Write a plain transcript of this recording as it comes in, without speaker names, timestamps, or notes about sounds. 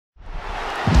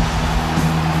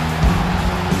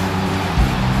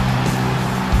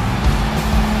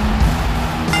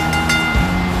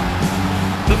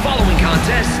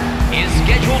contest is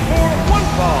scheduled for one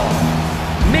fall.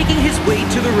 Making his way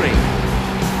to the ring,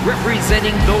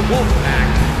 representing the Wolfpack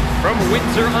from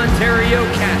Windsor, Ontario,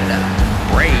 Canada,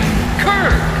 Brave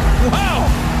Kirk. Wow,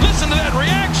 listen to that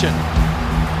reaction.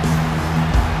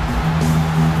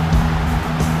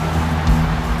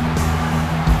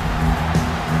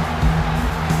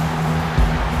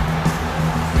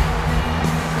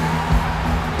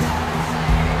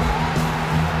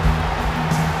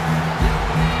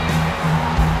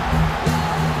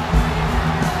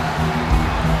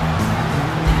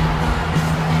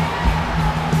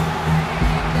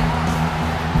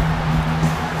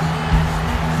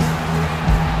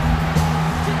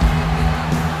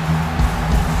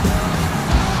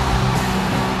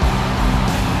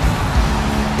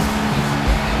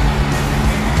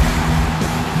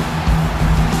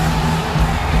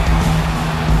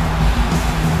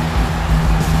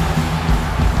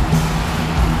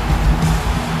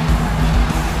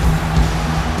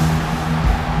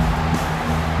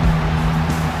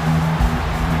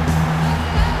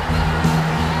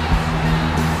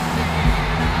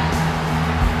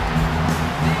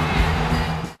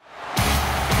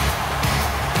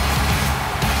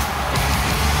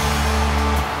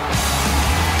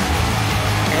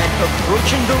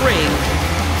 Approaching the ring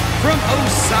from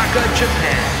Osaka,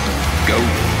 Japan, Go.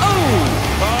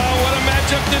 Oh, what a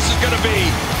matchup this is going to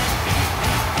be.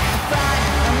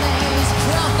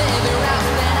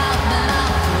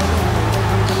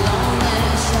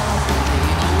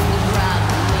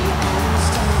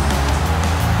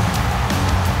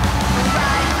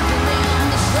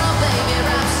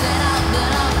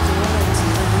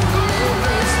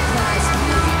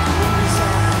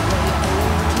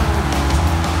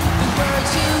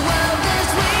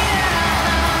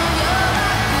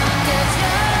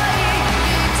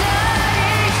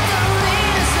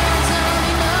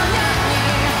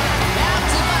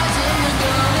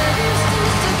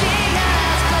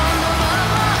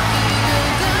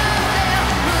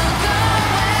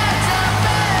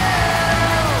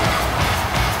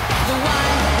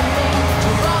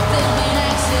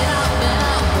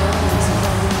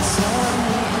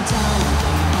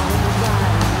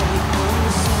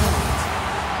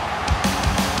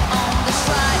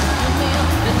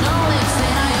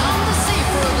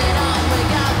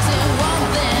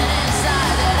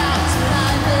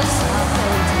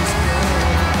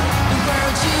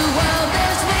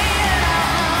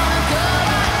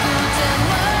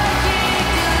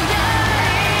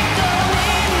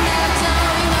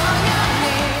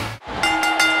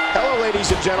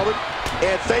 Ladies and gentlemen,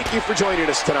 and thank you for joining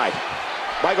us tonight.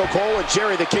 Michael Cole and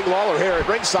Jerry the King Lawler here at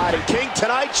ringside, and King,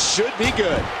 tonight should be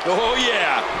good. Oh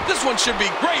yeah, this one should be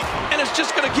great, and it's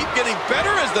just going to keep getting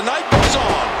better as the night goes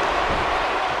on.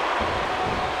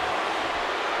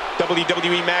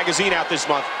 WWE Magazine out this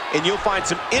month, and you'll find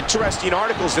some interesting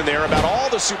articles in there about all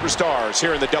the superstars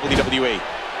here in the WWE.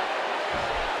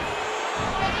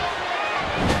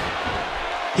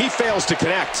 He fails to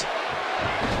connect.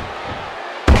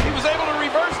 Was able to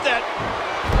reverse that.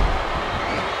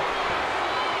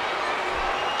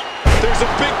 There's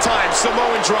a big-time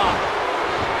Samoan drop.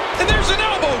 And there's an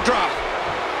elbow drop.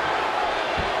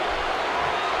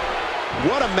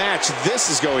 What a match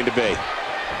this is going to be.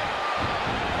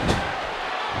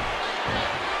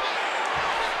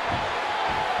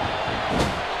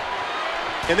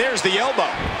 And there's the elbow.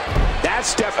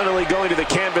 That's definitely going to the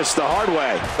canvas the hard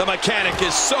way. The mechanic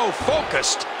is so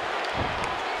focused.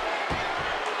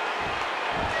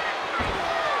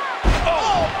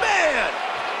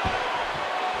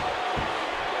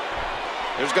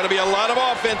 There's going to be a lot of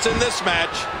offense in this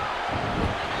match.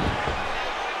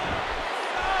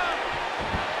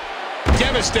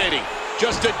 Devastating.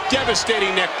 Just a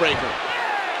devastating neck breaker.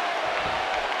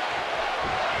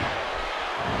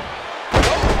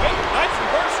 Oh, wait, nice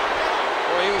reversal.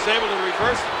 Boy, he was able to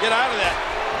reverse and get out of that.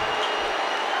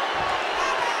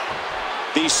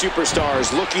 These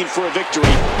superstars looking for a victory,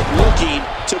 looking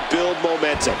to build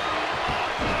momentum.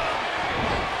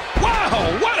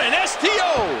 Wow, what an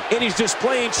STO! And he's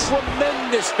displaying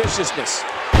tremendous viciousness.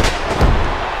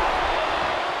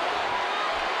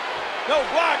 No,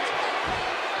 blocked.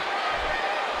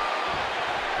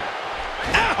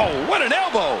 Ow, what an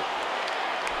elbow!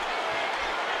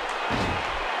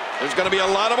 There's going to be a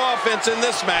lot of offense in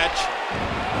this match.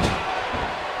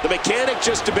 The mechanic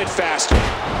just a bit faster.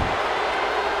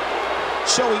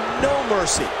 Showing no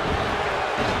mercy.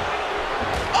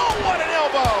 Oh, what an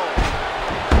elbow!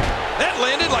 That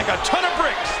landed like a ton of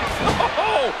bricks.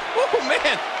 Oh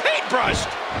man, paintbrushed.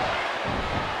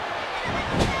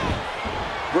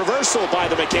 Reversal by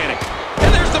the mechanic. And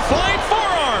there's the flying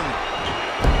forearm.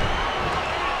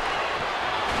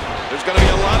 There's going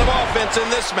to be a lot of offense in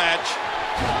this match.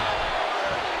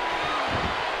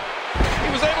 He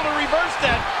was able to reverse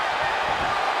that.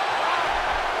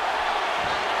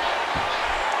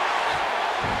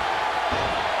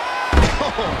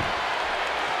 Oh.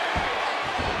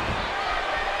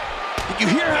 Did you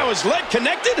hear how his leg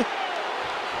connected?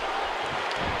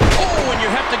 Oh, and you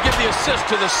have to give the assist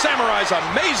to the Samurai's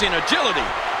amazing agility.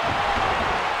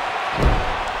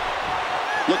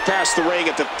 Look past the ring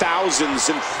at the thousands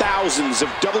and thousands of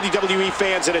WWE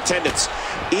fans in attendance.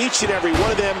 Each and every one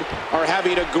of them are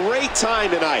having a great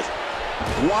time tonight.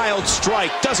 Wild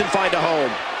strike doesn't find a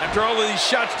home. After all of these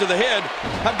shots to the head,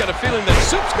 I've got a feeling that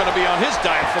Soup's going to be on his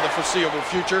diet for the foreseeable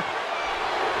future.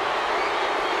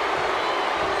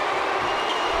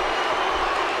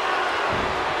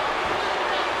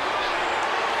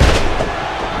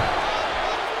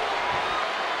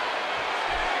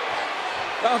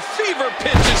 A fever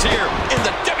pitch is here in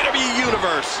the WWE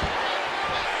Universe.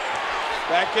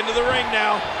 Back into the ring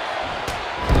now.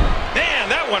 Man,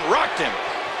 that one rocked him.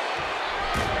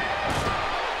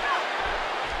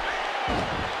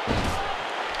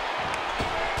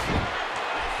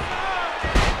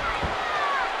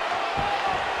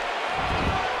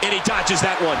 And he dodges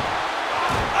that one.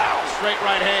 Ow, straight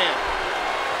right hand.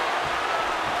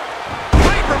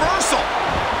 Great reversal.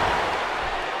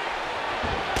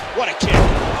 What a kick.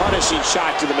 Punishing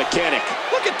shot to the mechanic.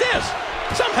 Look at this.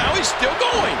 Somehow he's still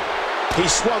going. He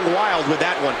swung wild with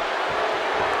that one.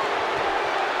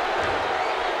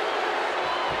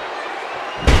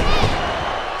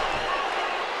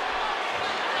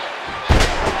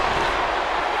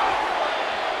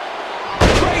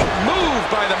 Great move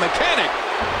by the mechanic.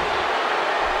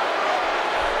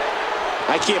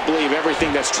 I can't believe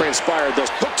everything that's transpired.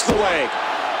 Those hooks the leg.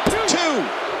 2,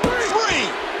 3.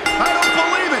 I don't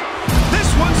believe it. This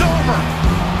one's over.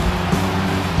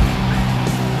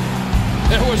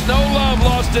 There was no love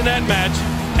lost in that match.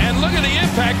 And look at the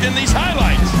impact in these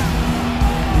highlights.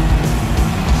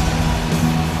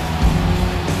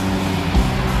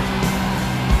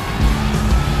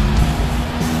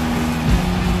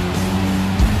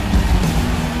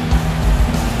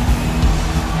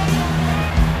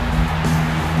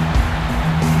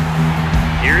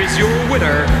 Here is your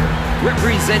winner,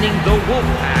 representing the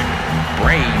Wolfpack,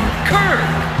 Brain Kirk.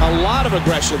 A lot of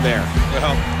aggression there.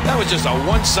 Well, that was just a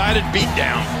one-sided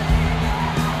beatdown.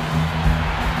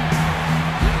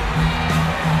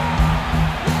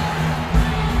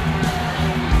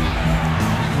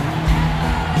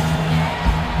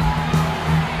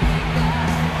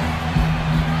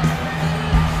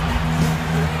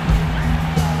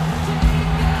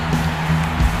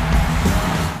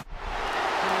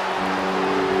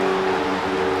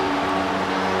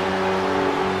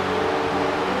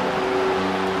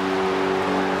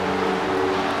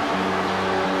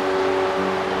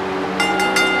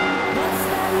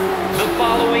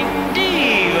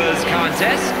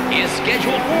 Is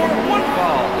scheduled for one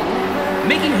fall.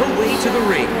 Making her way to the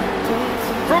ring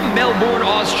from Melbourne,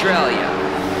 Australia,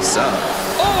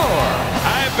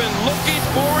 I've been looking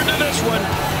forward to this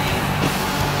one.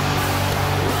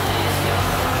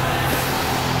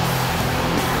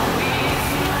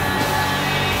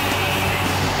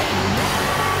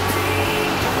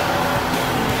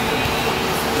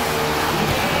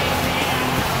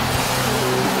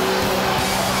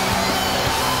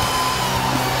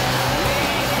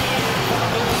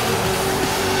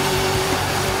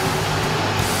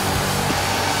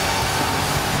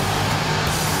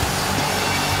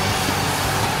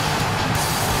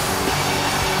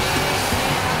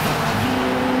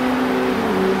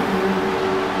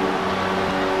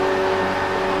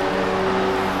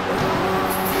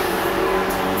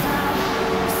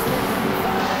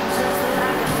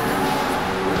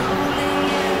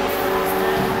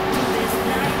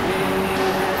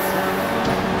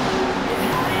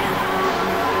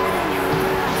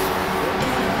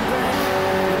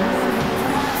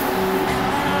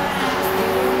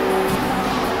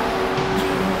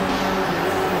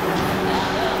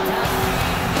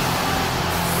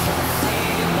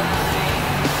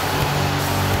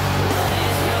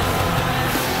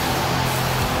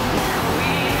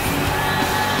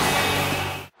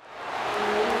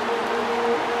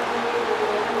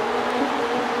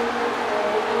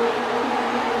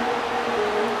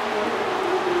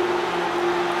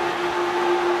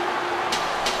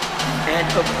 and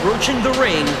approaching the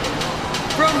ring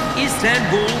from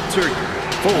Istanbul, Turkey,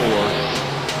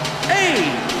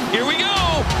 Here we go!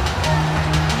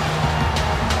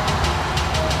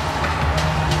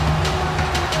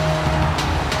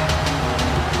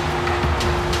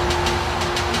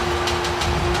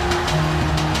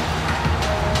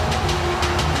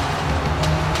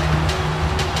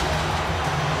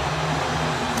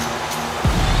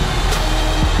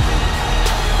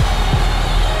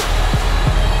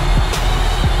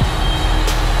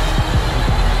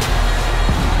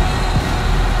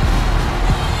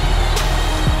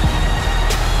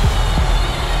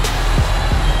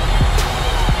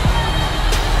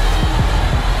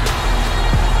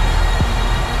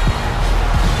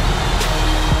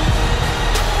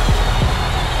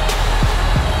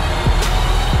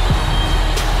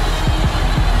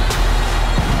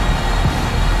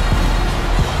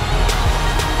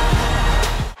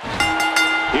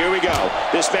 go.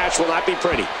 This match will not be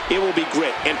pretty. It will be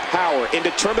grit and power and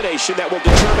determination that will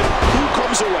determine who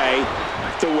comes away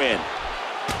to win.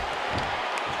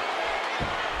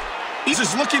 He's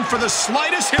just looking for the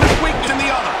slightest hint of weakness in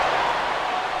the other.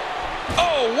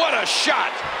 Oh, what a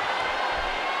shot!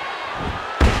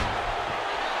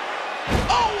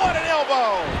 Oh, what an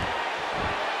elbow!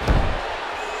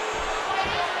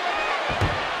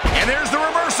 And there's the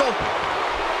reversal.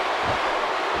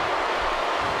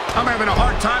 I'm having a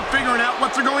hard time figuring out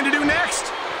what they're going to do next.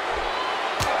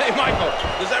 Hey, Michael,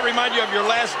 does that remind you of your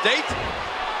last date?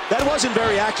 That wasn't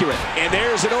very accurate. And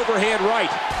there's an overhand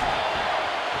right.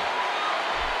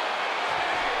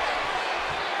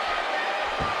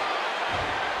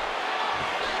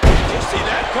 Did you see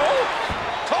that, Cole?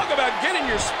 Talk about getting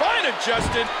your spine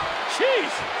adjusted.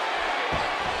 Jeez.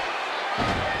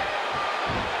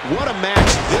 What a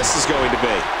match this is going to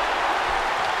be.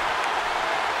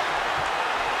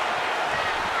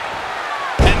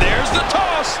 There's the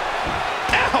toss.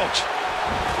 Ouch.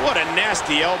 What a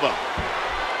nasty elbow.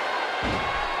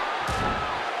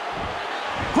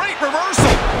 Great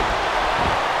reversal.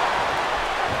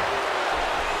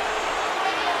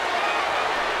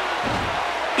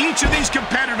 Each of these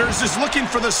competitors is looking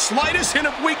for the slightest hint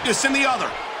of weakness in the other.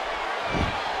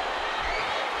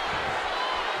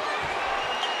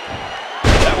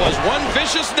 That was one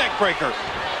vicious neck breaker.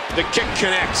 The kick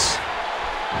connects.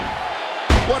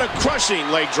 What a crushing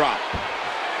leg drop.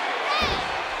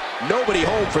 Nobody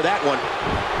home for that one.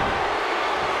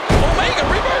 Omega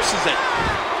reverses it.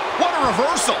 What a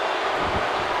reversal.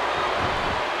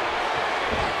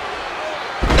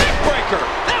 Neck breaker.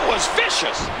 That was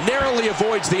vicious. Narrowly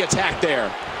avoids the attack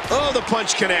there. Oh, the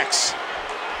punch connects.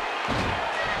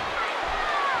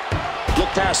 Look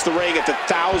past the ring at the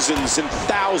thousands and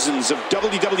thousands of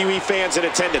WWE fans in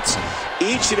attendance.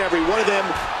 Each and every one of them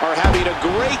are having a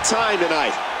great time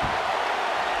tonight.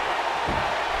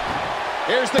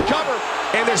 Here's the cover,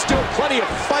 and there's still plenty of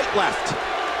fight left.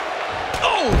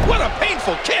 Oh, what a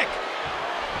painful kick.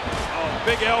 Oh,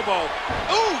 big elbow.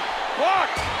 Ooh,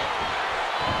 blocked.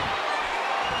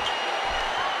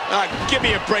 Give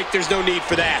me a break. There's no need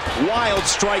for that. Wild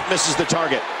strike misses the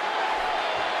target.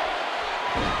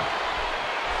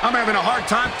 I'm having a hard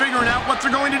time figuring out what they're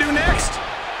going to do next.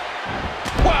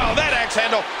 Wow, that axe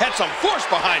handle had some force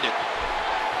behind it.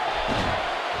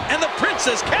 And the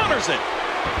princess counters it.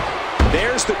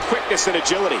 There's the quickness and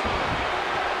agility.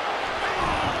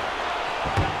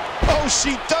 Oh,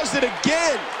 she does it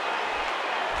again.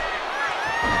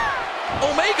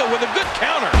 Omega with a good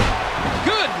counter.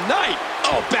 Good night.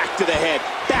 Oh, back to the head,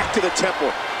 back to the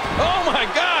temple. Oh, my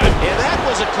God. And that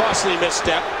was a costly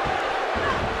misstep.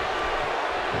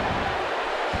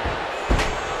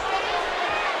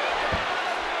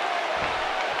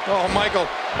 Oh, Michael,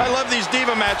 I love these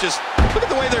diva matches. Look at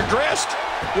the way they're dressed.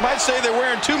 You might say they're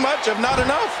wearing too much of not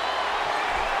enough.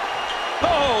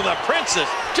 Oh, the princess,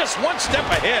 just one step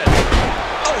ahead.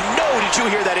 Oh, no, did you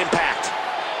hear that impact?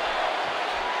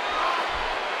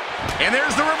 And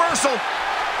there's the reversal.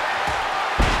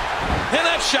 And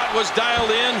that shot was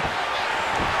dialed in.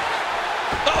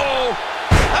 Uh-oh,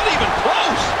 not even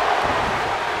close.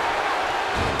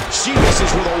 She misses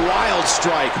with a wild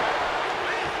strike.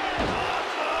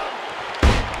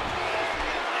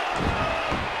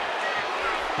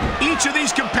 Each of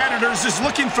these competitors is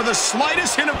looking for the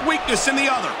slightest hint of weakness in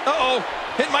the other. Uh-oh,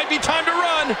 it might be time to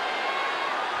run.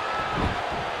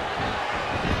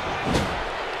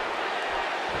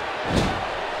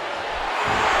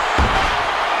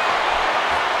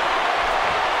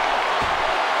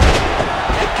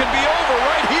 It could be over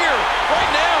right here,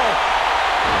 right now.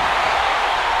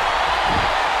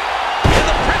 And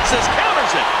the princess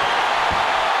counters it.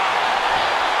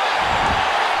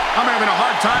 I'm having a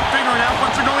hard time figuring out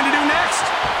what they're going to do next.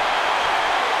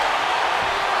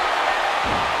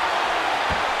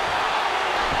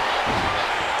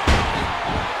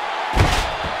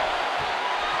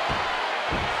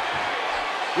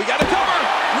 We got a cover.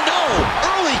 No,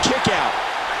 early kick out.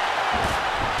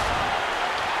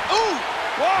 Ooh,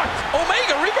 blocked.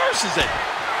 Omega reverses it.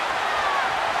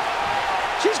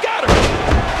 She's got her.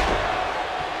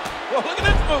 Well, look at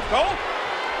this move, Cole.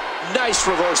 Nice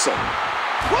reversal.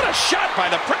 What a shot by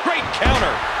the great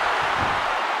counter.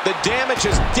 The damage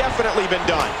has definitely been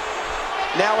done.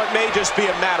 Now it may just be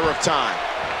a matter of time.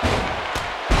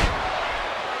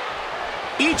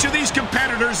 Each of these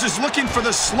competitors is looking for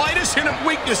the slightest hint of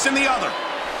weakness in the other.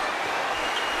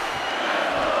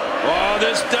 Oh,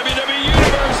 this WWE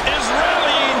Universe is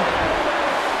rallying.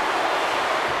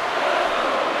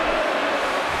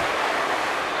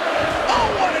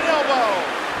 Oh, what an elbow.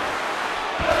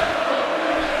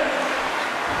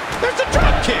 There's a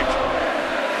drop kick.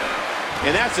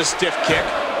 And that's a stiff kick.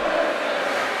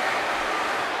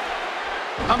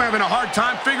 I'm having a hard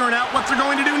time figuring out what they're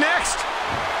going to do next.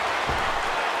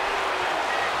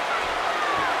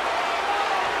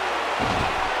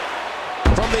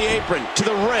 From the apron to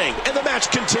the ring, and the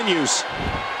match continues.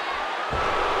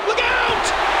 Look out!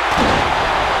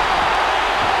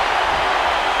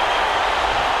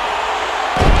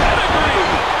 Pedigree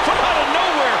from out of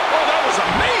nowhere. Oh, that was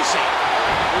amazing.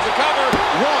 There's a cover.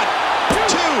 1,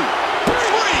 2, 3.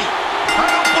 I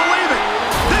don't believe it.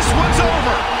 This one's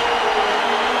over.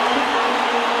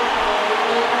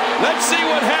 Let's see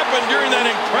what happened during that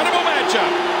incredible matchup.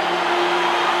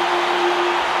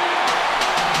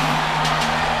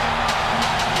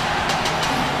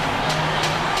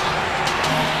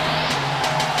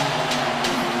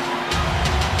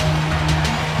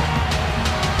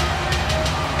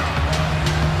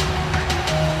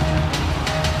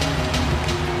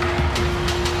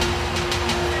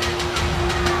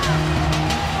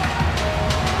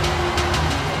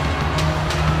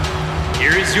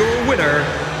 Here is your winner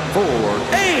for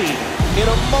An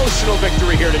emotional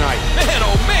victory here tonight. Man,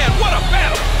 oh man, what a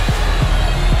battle!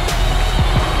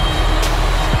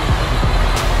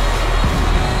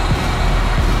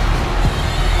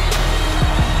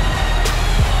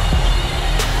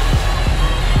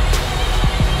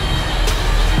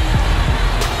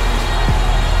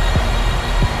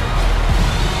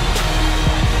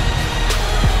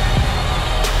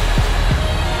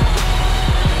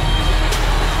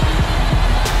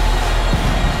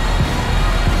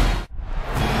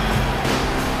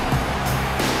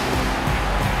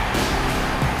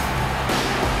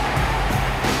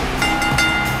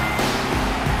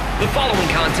 The following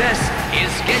contest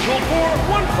is scheduled for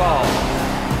one fall.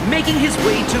 Making his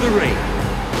way to the ring,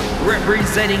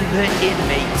 representing the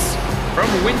inmates from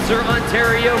Windsor,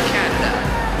 Ontario,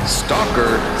 Canada,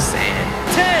 Stalker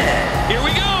Santan. Here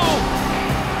we go!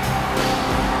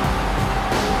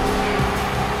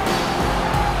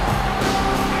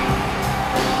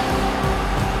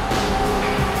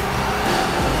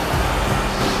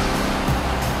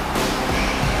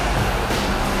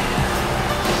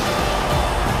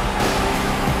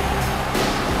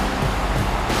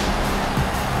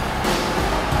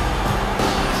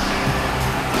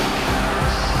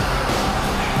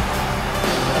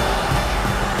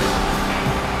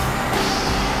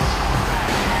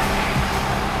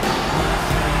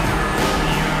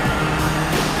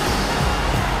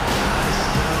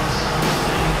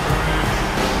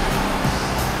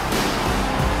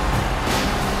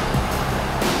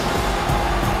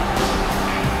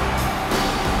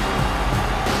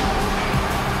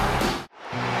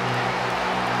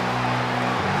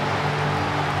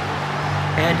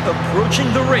 And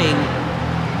approaching the ring,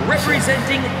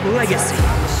 representing Legacy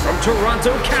from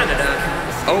Toronto, Canada,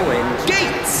 Owen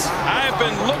Gates. I've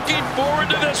been looking forward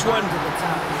to this one.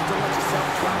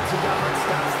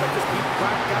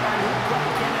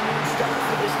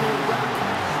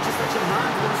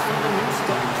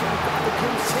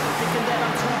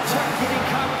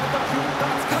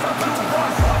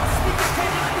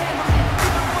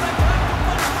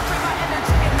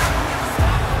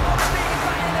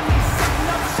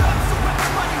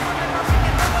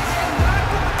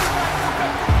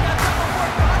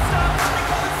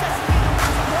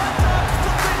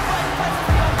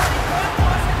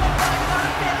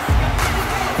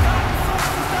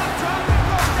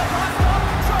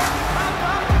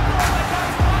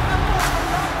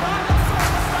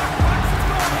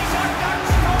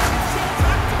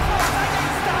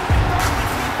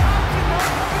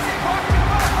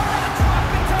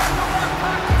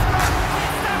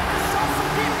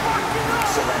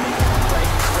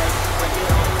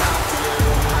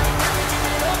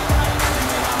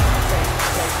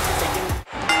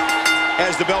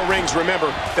 As the bell rings, remember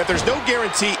that there's no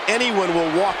guarantee anyone will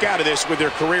walk out of this with their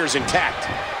careers intact.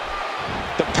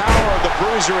 The power of the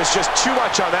bruiser is just too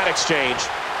much on that exchange.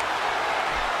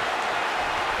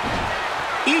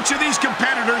 Each of these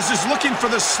competitors is looking for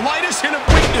the slightest hint of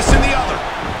weakness in the other.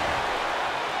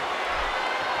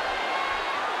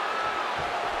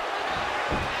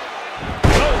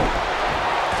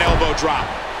 Elbow drop.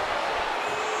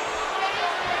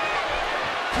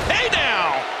 Hey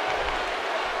now!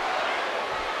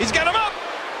 He's got him up!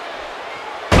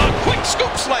 A quick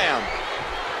scoop slam!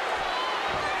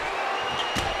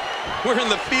 We're in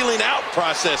the feeling out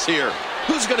process here.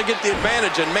 Who's going to get the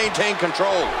advantage and maintain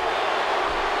control?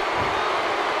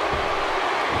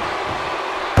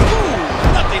 Ooh,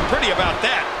 nothing pretty about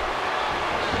that.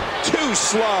 Too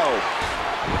slow.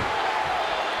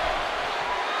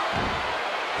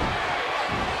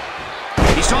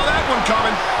 He saw that one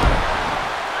coming.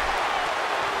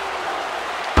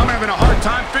 having a hard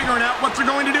time figuring out what they're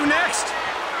going to do next.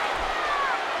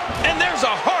 And there's a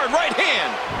hard right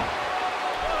hand.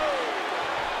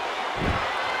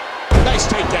 Nice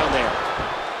takedown there.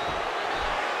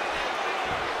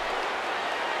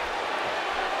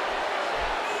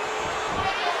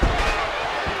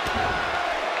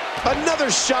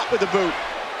 Another shot with the boot.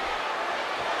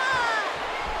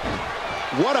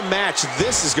 What a match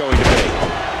this is going to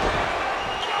be.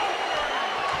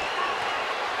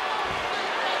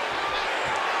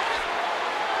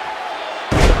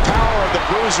 The power of the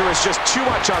bruiser is just too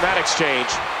much on that exchange.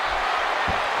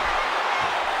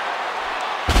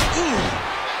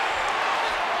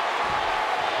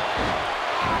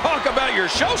 Talk about your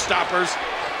showstoppers.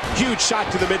 Huge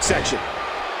shot to the midsection.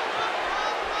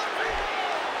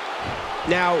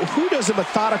 Now, who does a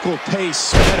methodical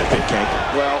pace benefit, King?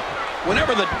 Well,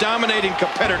 whenever the dominating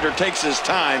competitor takes his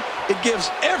time, it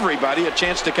gives everybody a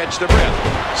chance to catch their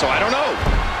breath. So I don't know.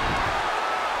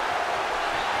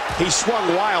 He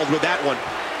swung wild with that one.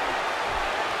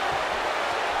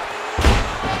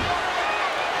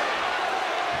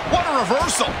 What a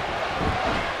reversal.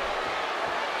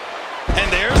 And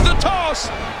there's the toss.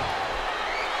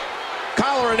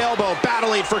 Collar and elbow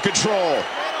battling for control.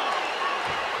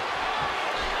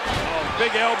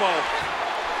 Big elbow.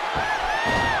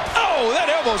 Oh, that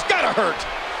elbow's gotta hurt.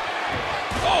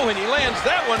 Oh, and he lands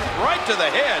that one right to the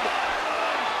head.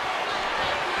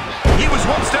 He was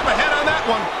one step ahead on that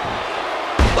one.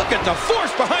 Look at the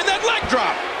force behind that leg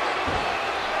drop.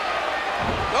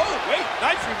 Oh, wait,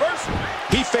 nice reversal.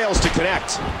 He fails to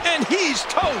connect. And he's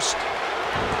toast.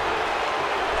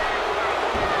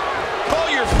 Call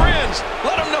your friends.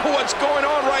 Let them know what's going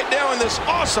on right now in this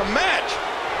awesome match.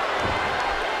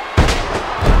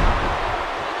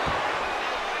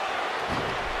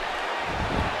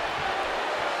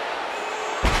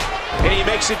 And he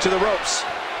makes it to the ropes.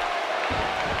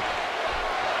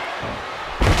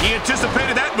 He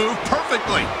anticipated that move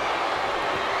perfectly.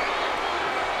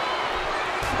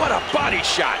 What a body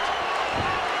shot.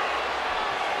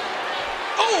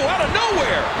 Oh, out of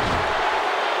nowhere.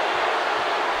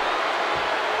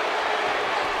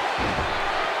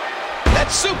 That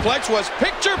suplex was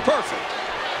picture perfect.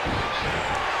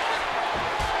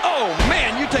 Oh,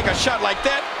 man, you take a shot like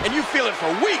that, and you feel it for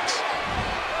weeks.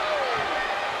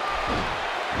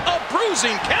 A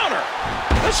bruising counter.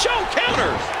 The show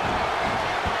counters.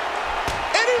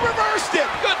 And he reversed it.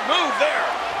 Good move there.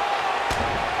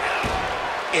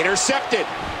 Intercepted.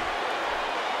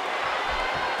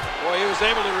 Boy, he was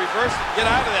able to reverse it and get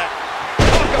out of that.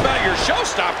 Talk about your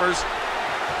showstoppers.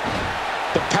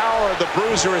 The power of the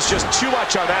bruiser is just too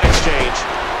much on that exchange.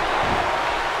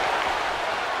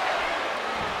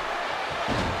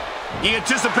 He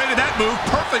anticipated that move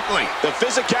perfectly. The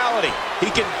physicality. He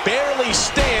can barely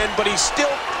stand, but he still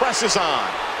presses on.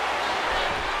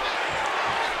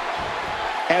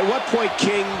 At what point,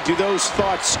 King, do those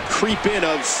thoughts creep in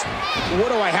of, what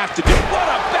do I have to do? What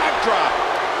a backdrop.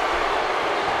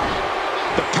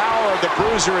 The power of the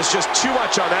bruiser is just too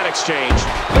much on that exchange.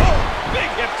 Oh, big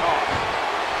hip toss.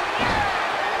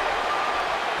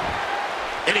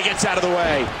 And he gets out of the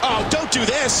way. Oh, don't do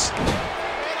this.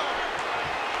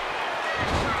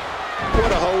 What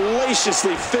a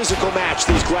hellaciously physical match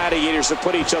these gladiators have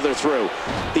put each other through.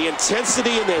 The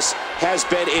intensity in this has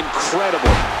been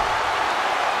incredible.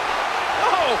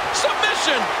 Oh,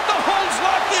 submission. The hold's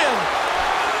locked in.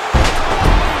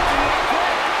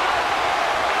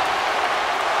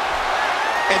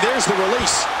 And there's the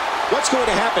release. What's going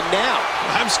to happen now?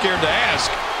 I'm scared to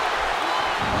ask.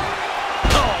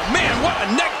 Oh, man, what a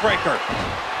neck breaker.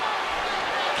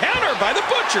 Counter by the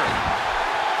Butcher.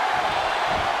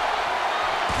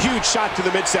 Huge shot to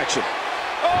the midsection.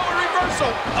 Oh,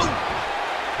 reversal. Oh.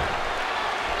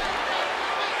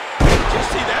 Did you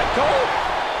see that, Cole?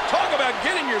 Talk about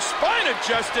getting your spine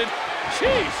adjusted.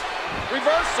 Jeez.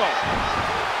 Reversal.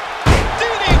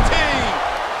 DDT.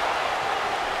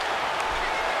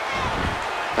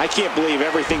 I can't believe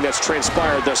everything that's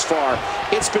transpired thus far.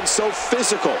 It's been so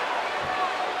physical.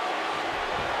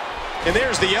 And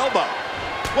there's the elbow.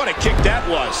 What a kick that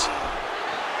was.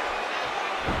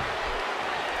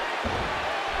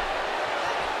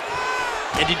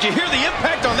 And did you hear the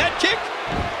impact on that kick?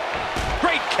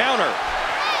 Great counter.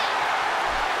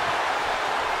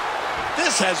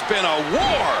 This has been a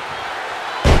war.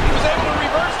 He was able to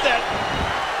reverse that.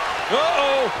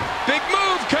 Uh-oh, big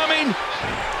move coming.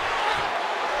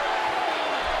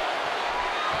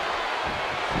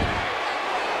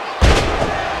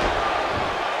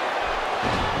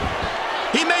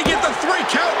 He may get the 3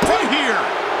 count right here.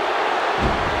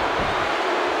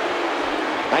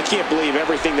 I I can't believe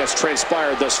everything that's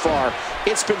transpired thus far.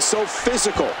 It's been so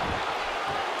physical.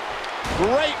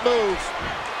 Great move.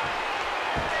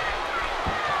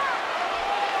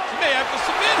 He may have to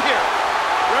submit here.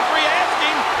 Referee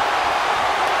asking.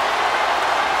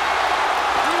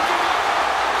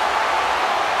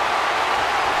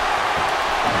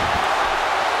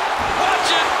 Watch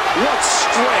it. What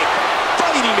strength,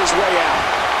 fighting his way out.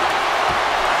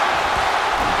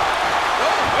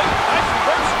 Nice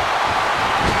reversal.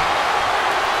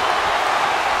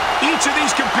 Each of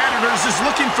these competitors is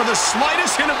looking for the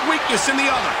slightest hint of weakness in the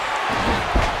other.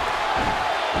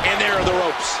 And there are the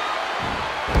ropes.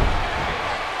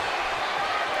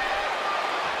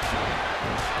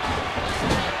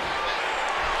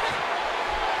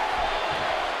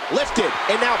 Lifted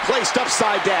and now placed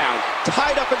upside down.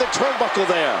 Tied up in the turnbuckle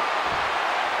there.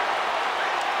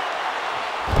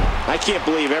 I can't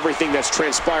believe everything that's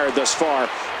transpired thus far.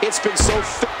 It's been so...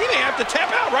 He may have to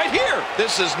tap out right here.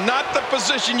 This is not the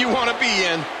position you want to be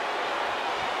in.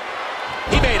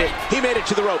 He made it. He made it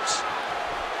to the ropes.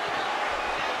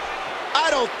 I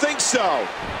don't think so.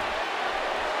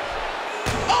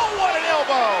 Oh, what an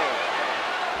elbow.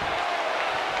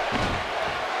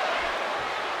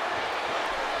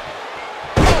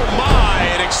 Oh, my.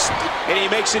 And he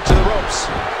makes it to the ropes.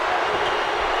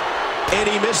 And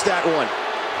he missed that one.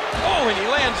 Oh, and he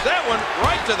lands that one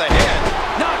right to the head.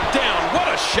 Knocked down.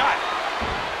 What a shot.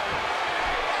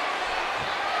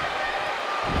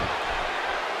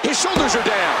 His shoulders are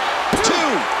down. 2.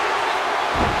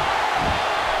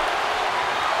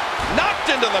 Knocked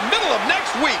into the middle of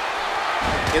next week.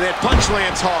 And that punch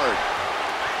lands hard.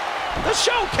 The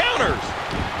show counters.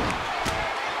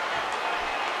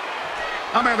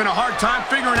 I'm having a hard time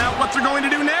figuring out what they're going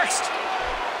to do next.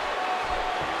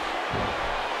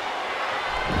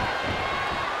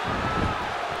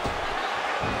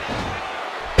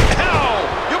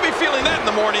 Feeling that in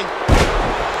the morning.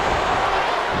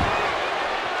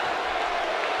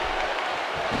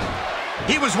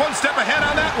 He was one step ahead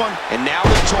on that one. And now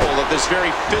the toll of this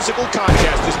very physical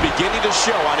contest is beginning to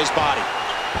show on his body.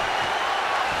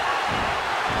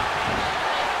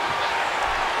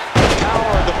 The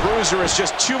power of the bruiser is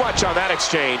just too much on that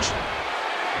exchange.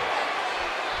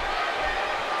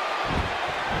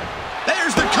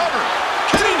 There's the cover.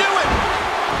 Can he do it?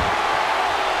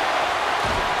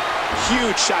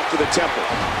 Huge shot to the temple.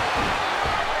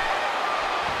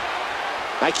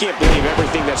 I can't believe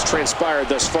everything that's transpired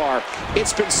thus far.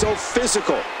 It's been so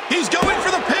physical. He's going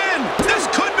for the pin. This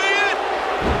could be it.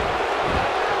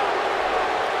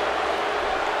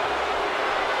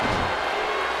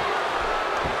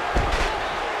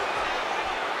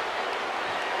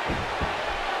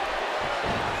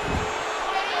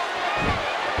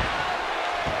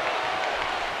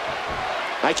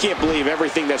 I can't believe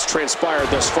everything that's transpired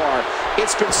thus far.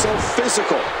 It's been so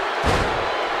physical.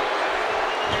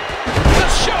 The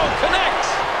show connects.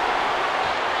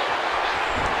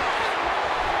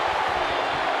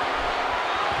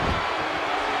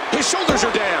 His shoulders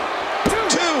are down. 2,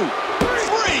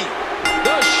 3.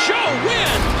 The show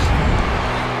wins.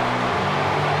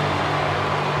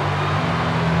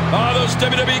 Oh, those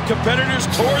WWE competitors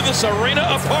tore this arena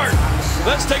apart.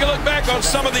 Let's take a look back on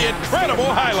some of the incredible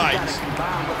highlights.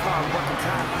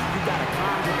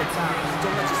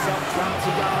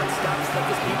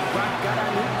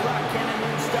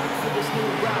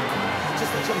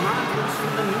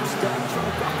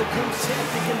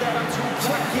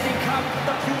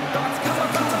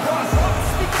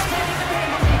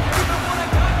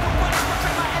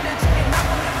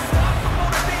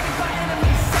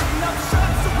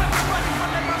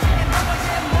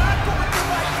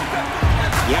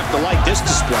 You have to like this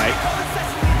display.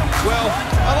 Well,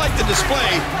 I like the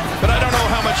display, but I don't know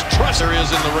how much trust there is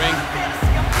in the ring.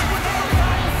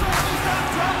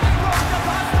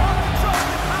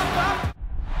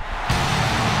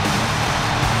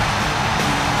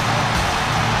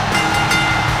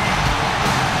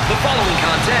 The following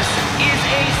contest is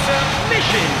a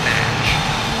submission match.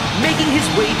 Making his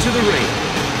way to the ring,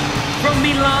 from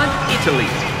Milan, Italy,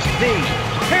 the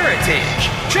Heritage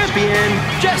Champion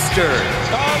Jester.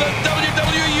 Oh, the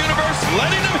WWE Universe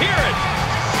letting them hear it.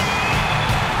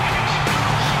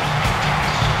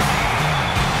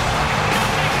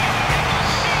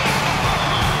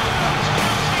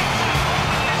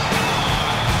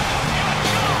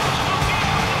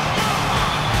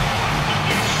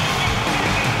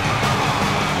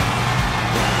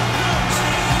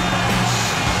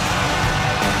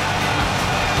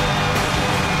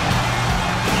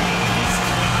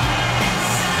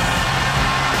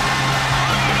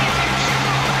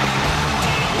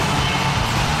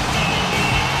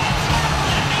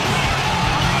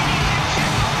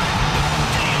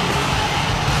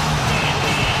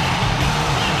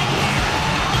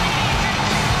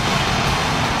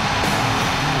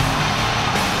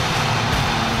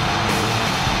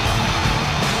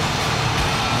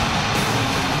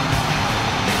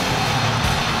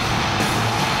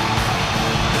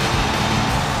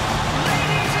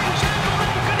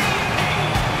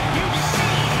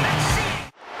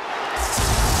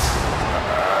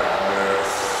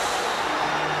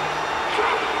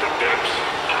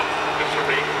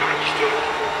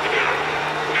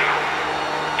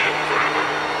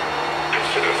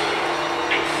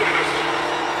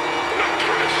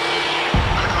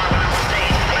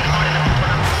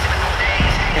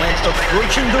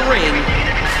 approaching the ring,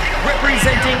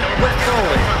 representing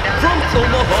Westfalen from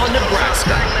Omaha,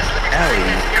 Nebraska,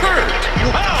 Kurt.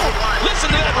 Wow, listen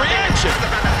to that reaction.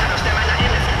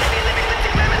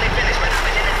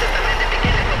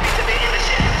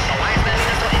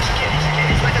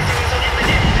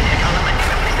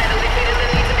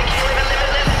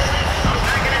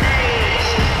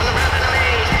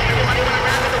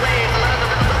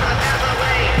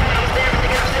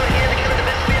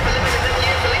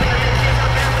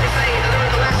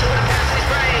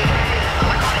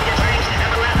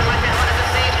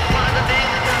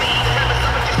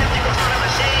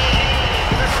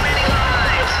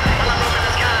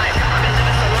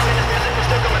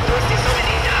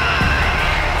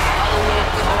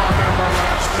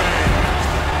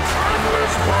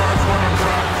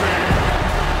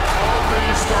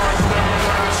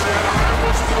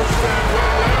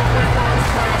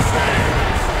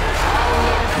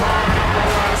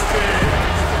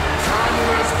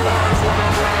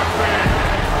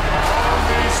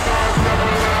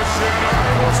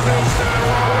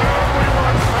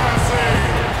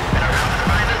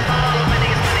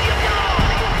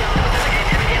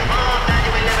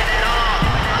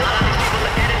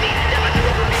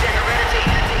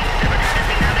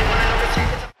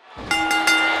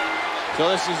 So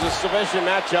this is a submission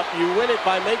matchup. You win it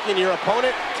by making your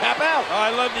opponent tap out. Oh, I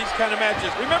love these kind of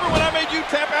matches. Remember when I made you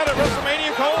tap out at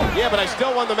WrestleMania, Cole? Yeah, but I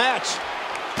still won the match,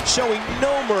 showing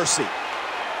no mercy.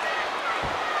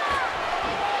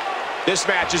 This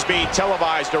match is being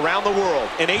televised around the world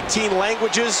in 18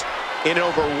 languages in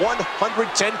over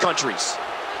 110 countries.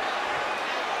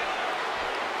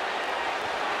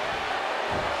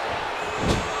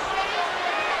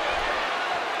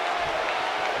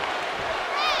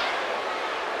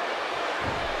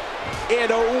 And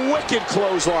a wicked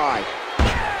clothesline.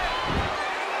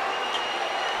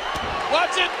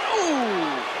 Watch it.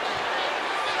 Ooh.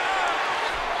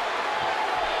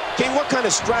 King, what kind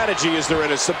of strategy is there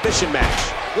in a submission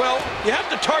match? Well, you have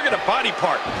to target a body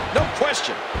part, no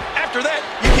question. After that,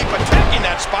 you keep attacking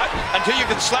that spot until you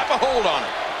can slap a hold on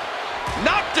it.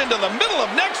 Knocked into the middle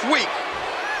of next week.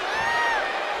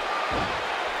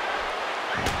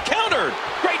 Countered.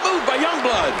 Great move by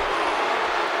Youngblood.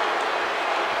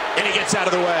 And he gets out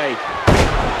of the way.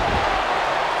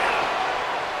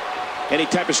 Any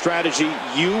type of strategy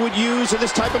you would use in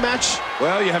this type of match?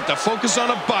 Well, you have to focus on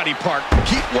a body part.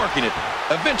 Keep working it.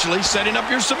 Eventually setting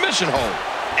up your submission hold.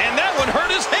 And that one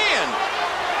hurt his hand.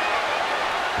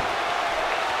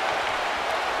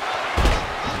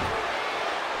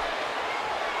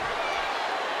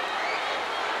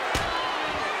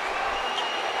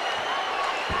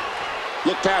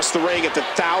 Look past the ring at the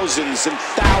thousands and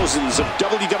thousands of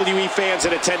WWE fans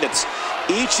in attendance.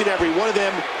 Each and every one of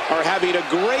them are having a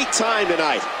great time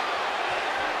tonight.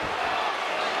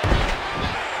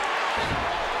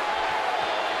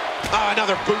 Ah,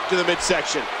 another boot to the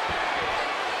midsection.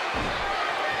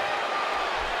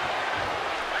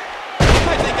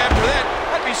 I think after that,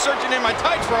 I'd be searching in my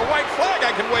tights for a white flag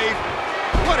I could wave.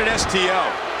 What an STO.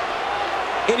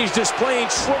 And he's displaying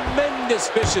tremendous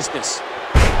viciousness.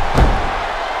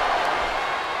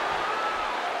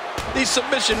 These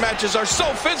submission matches are so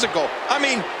physical. I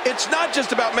mean, it's not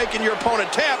just about making your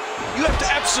opponent tap. You have to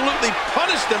absolutely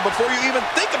punish them before you even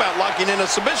think about locking in a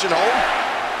submission hold.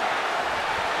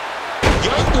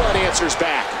 Youngblood answers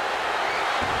back.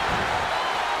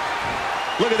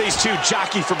 Look at these two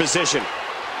jockey for position.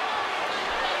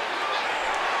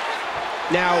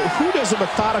 Now, who does a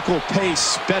methodical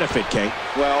pace benefit, King?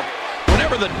 Well,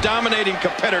 whenever the dominating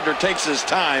competitor takes his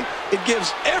time, it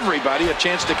gives everybody a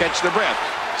chance to catch their breath.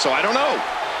 So I don't know.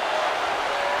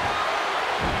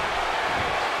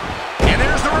 And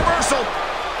there's the reversal.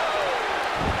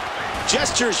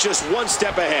 Jester's just one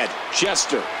step ahead.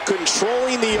 Jester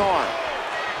controlling the arm.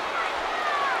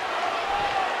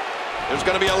 There's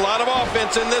going to be a lot of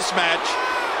offense in this match.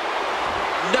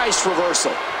 Nice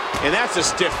reversal. And that's a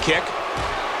stiff kick.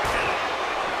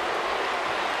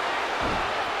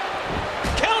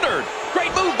 Countered.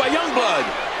 Great move by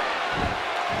Youngblood.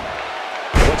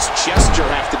 What's Jester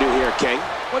have to do here, King?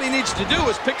 What he needs to do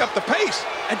is pick up the pace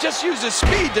and just use his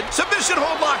speed to... Submission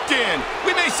hold locked in.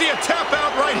 We may see a tap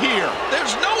out right here.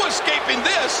 There's no escaping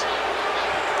this.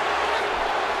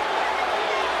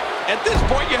 At this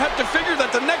point, you have to figure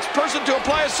that the next person to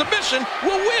apply a submission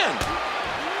will win.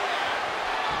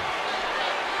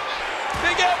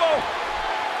 Big elbow.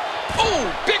 Oh,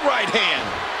 big right hand.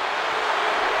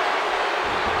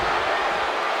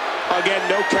 Again,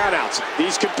 no countouts.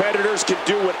 These competitors can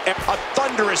do a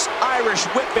thunderous Irish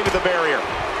whip into the barrier.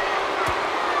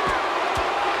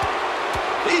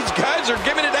 These guys are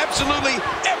giving it absolutely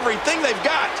everything. everything they've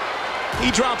got. He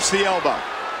drops the elbow.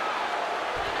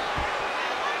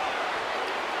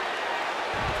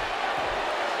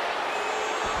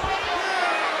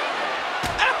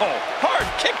 Ow! Hard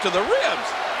kick to the ribs.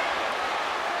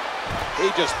 He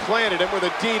just planted him with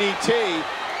a DDT.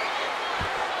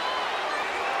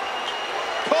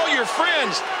 Call your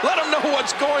friends. Let them know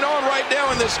what's going on right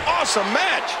now in this awesome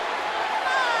match.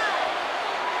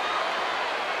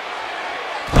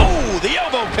 Oh, the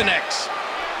elbow connects.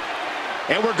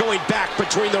 And we're going back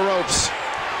between the ropes.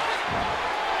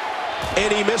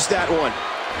 And he missed that one.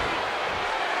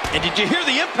 And did you hear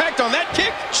the impact on that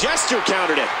kick? Jester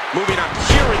countered it. Moving on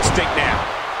pure instinct now.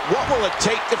 What will it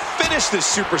take to finish this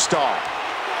superstar?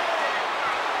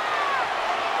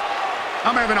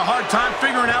 I'm having a hard time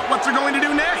figuring out what they're going to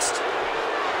do next.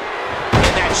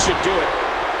 And that should do it.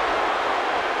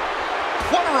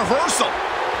 What a reversal.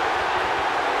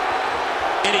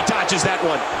 And he dodges that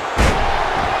one.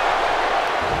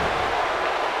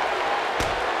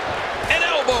 An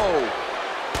elbow.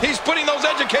 He's putting those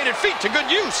educated feet to good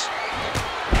use.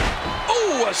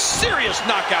 Oh, a serious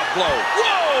knockout blow.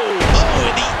 Whoa! Oh,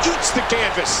 and he eats the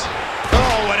canvas.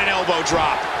 Oh, what an elbow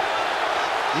drop.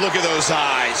 Look at those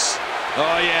eyes.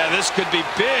 Oh, yeah, this could be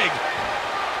big.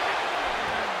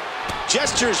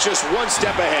 Jester's just one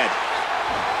step ahead.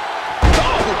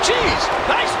 Oh, geez.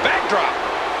 Nice backdrop.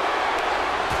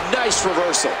 Nice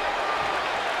reversal.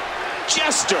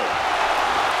 Jester.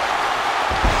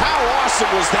 How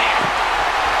awesome was that?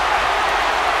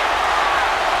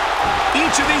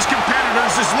 Each of these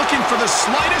competitors is looking for the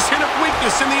slightest hint of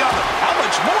weakness in the other. How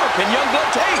much more can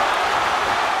Youngblood take?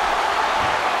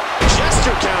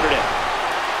 Jester countered it.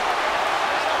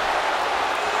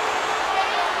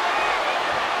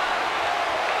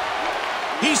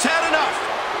 He's had enough.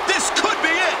 This could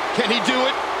be it. Can he do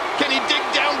it? Can he dig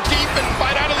down deep and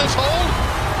fight out of this hole?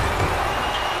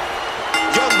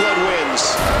 Youngblood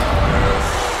wins.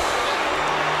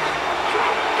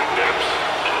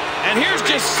 And here's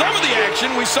just some of the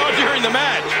action we saw during the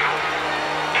match.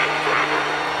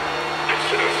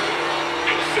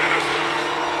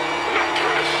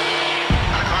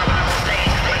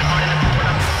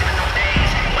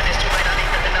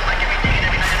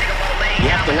 You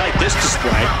have to like this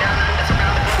display.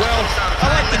 Well, I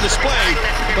like the display,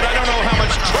 but I don't know how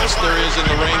much trust there is in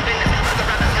the ring.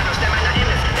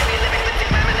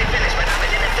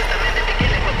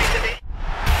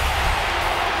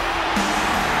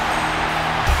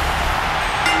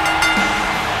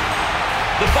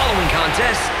 The following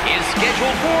contest is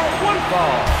scheduled for one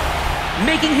fall.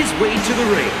 Making his way to the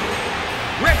ring,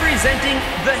 representing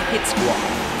the Hit Squad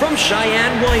from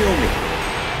Cheyenne, Wyoming,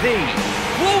 the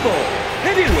Global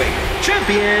Heavyweight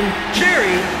Champion,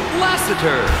 Jerry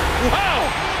Lassiter. Wow!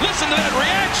 Listen to that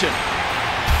reaction.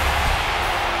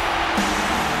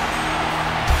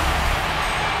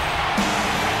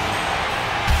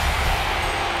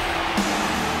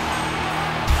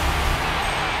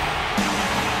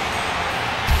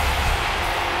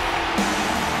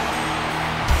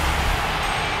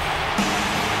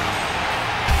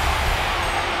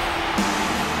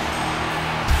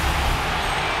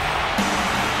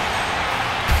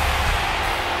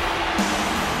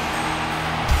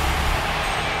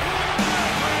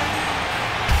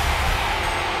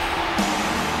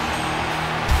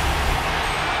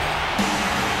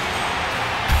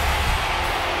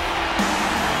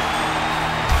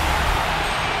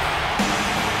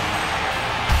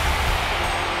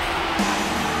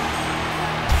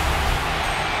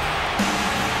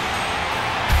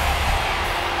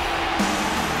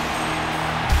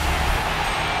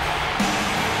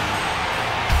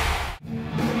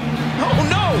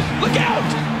 Look out!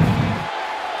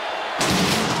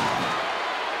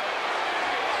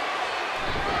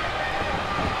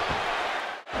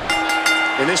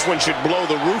 And this one should blow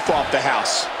the roof off the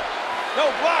house.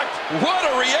 No, blocked. What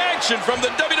a reaction from the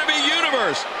WWE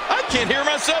Universe. I can't hear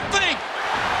myself think.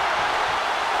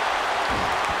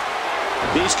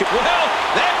 Well,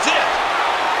 that's it.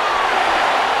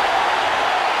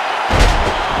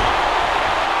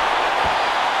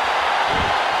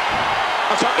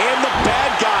 And the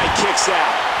bad guy kicks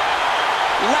out.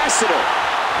 Lassiter.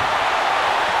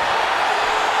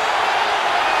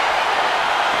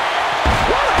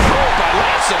 What a throw by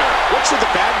Lassiter. What should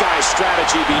the bad guy's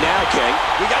strategy be now, King?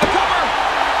 We got a cover.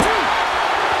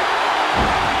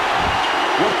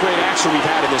 What great action we've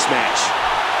had in this match.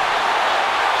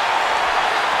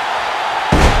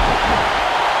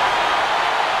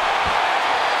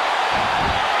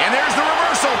 And there's the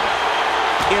reversal.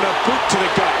 In a boot to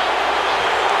the gut.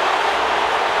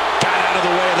 Got out of the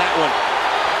way of that one.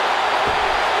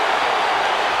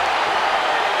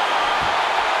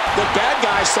 The bad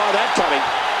guy saw that coming.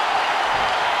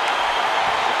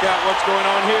 Look out what's going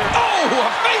on here. Oh,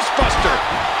 a face buster.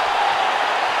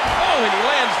 Oh, and he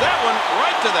lands that one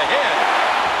right to the head.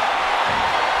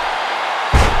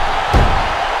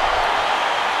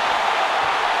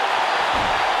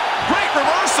 Great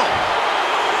reversal.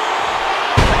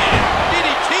 Man,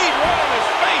 DDT'd right on his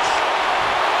face.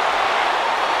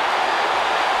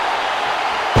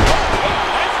 Oh,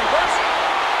 nice reversal.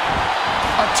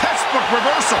 A textbook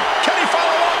reversal. Can he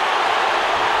follow up?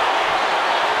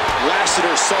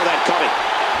 Lassiter saw that coming.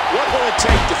 What will it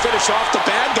take to finish off the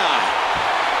bad guy?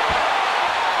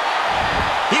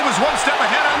 He was one step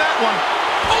ahead on that one.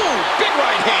 Oh, big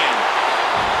right hand.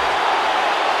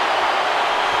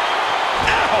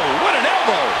 Ow, what an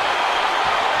elbow.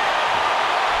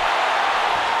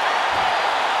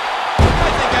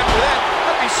 I think after that,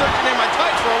 I'd be searching in my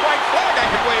tights for a white flag I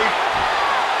could wave.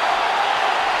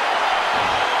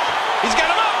 He's got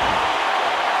him up.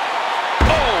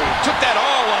 Oh, took that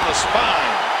all on the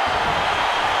spine.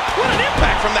 What an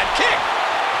impact from that kick.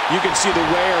 You can see the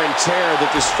wear and tear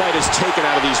that this fight has taken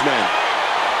out of these men.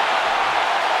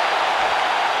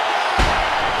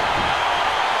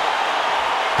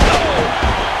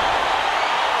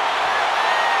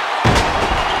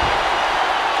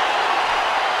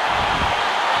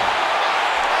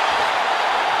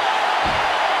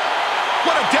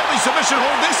 What a deadly submission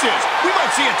hold this is. We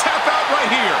might see a tap out right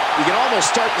here. You can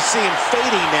almost start to see him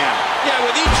fading now. Yeah,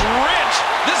 with each wrench,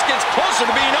 this gets closer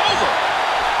to being over.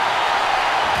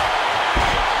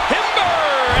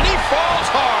 And he falls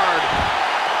hard.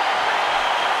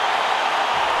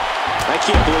 I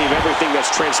can't believe everything that's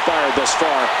transpired thus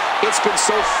far. It's been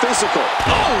so physical.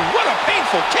 Oh, what a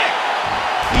painful kick.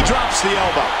 He drops the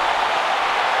elbow.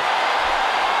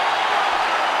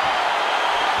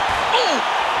 Oh!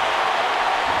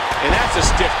 And that's a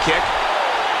stiff kick.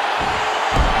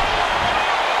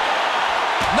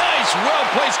 Nice,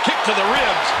 well-placed kick to the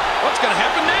ribs. What's going to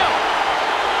happen now?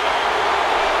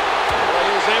 Well,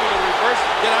 he was able to reverse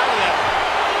and get out of that.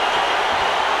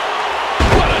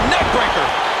 What a neck breaker.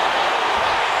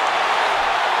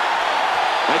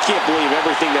 I can't believe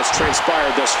everything that's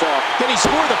transpired thus far. Can he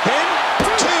score the pin?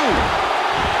 2.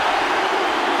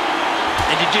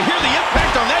 And did you hear the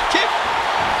impact on that kick?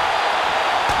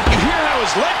 You hear how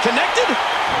his leg connected?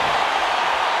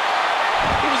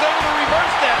 He was able to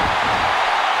reverse that.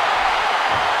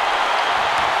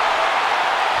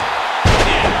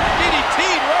 And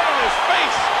DDT'd right on his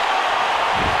face.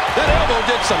 That elbow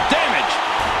did some damage.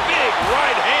 Big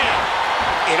right hand.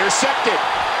 Intercepted.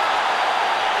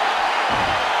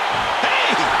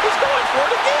 Hey, he's going for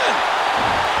it again.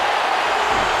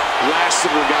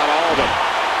 Lassiter got all of it.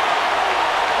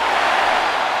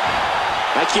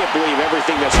 I can't believe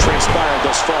everything that's transpired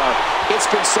thus far. It's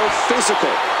been so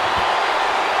physical.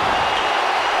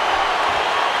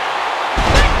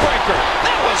 Neckbreaker.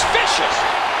 That was vicious.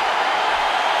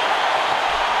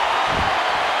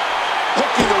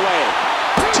 Hooking away.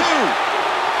 2.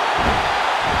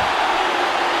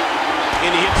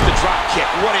 And he hits the drop kick.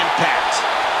 What impact.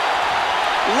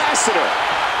 Lassiter.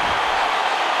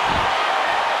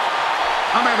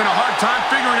 I'm having a hard time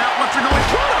figuring out what they're going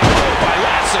for. What a move by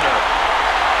Lassiter.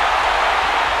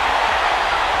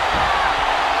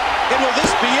 And will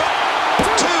this be it?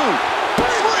 2, 3.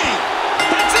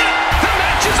 That's it. The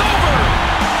match is over.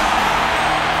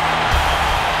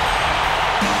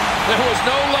 There was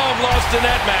no love lost in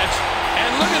that match.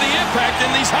 And look at the impact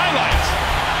in these highlights.